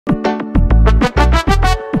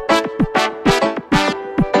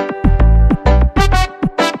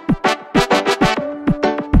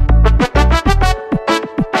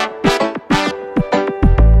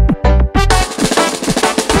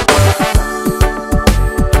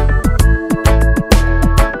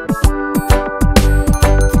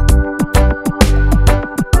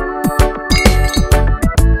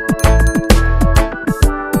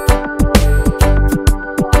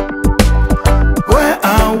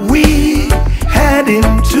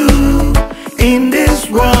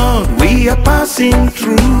passing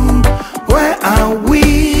through. Where are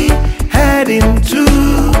we heading to?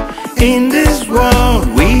 In this world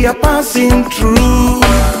we are passing through.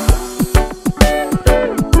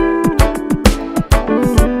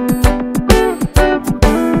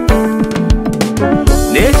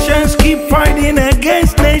 Nations keep fighting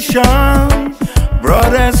against nations.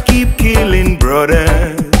 Brothers keep killing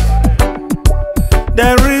brothers.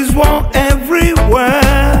 There is war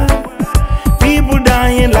everywhere. People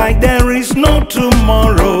dying like there is no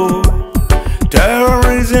tomorrow.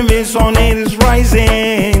 Terrorism is on, it is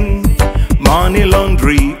rising. Money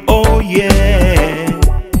laundry, oh yeah.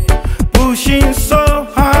 Pushing so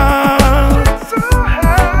hard.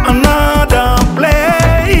 Another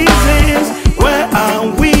places. Where are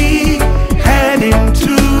we heading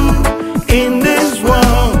to? In this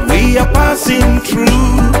world we are passing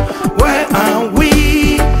through. Where are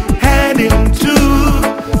we heading to?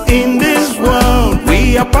 In this world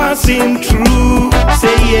we are passing through.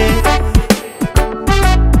 Say yeah.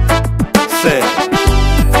 Say.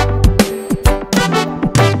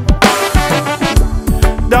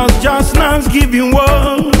 Does just now give you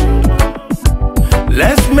world?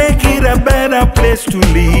 Let's make it a better place to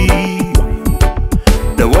live.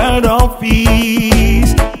 The world of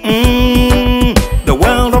peace, the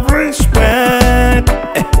world of respect,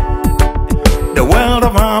 the world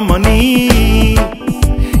of harmony.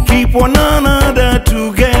 Keep one another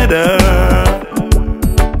together.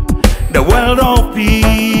 The world of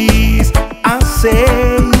peace, I say.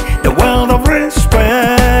 The world of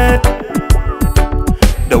respect,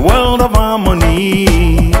 the world of harmony.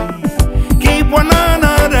 Keep one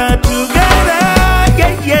another together,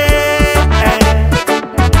 yeah, yeah.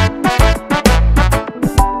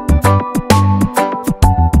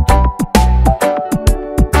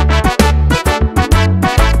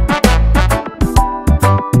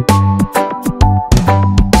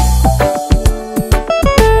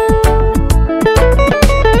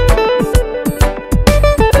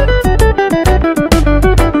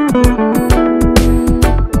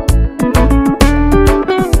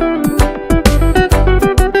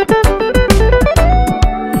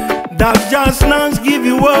 That's just now give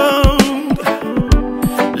you world.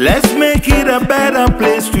 Let's make it a better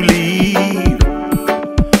place to live.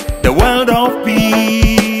 The world of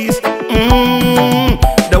peace,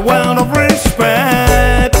 the world of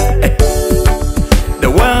respect, the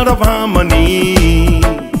world of harmony.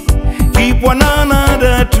 Keep one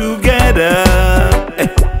another together.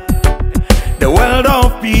 The world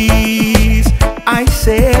of peace, I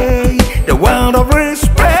say. The world of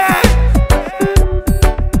respect,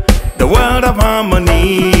 the world of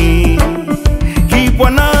harmony. Keep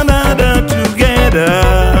one another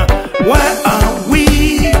together. Where are we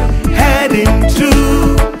heading to?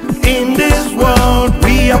 In this world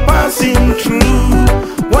we are passing through.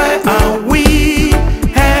 Where are we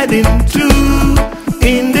heading to?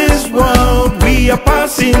 In this world we are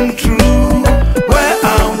passing through. Where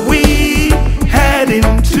are we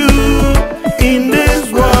heading to? In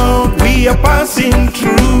this world we are passing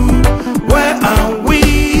through.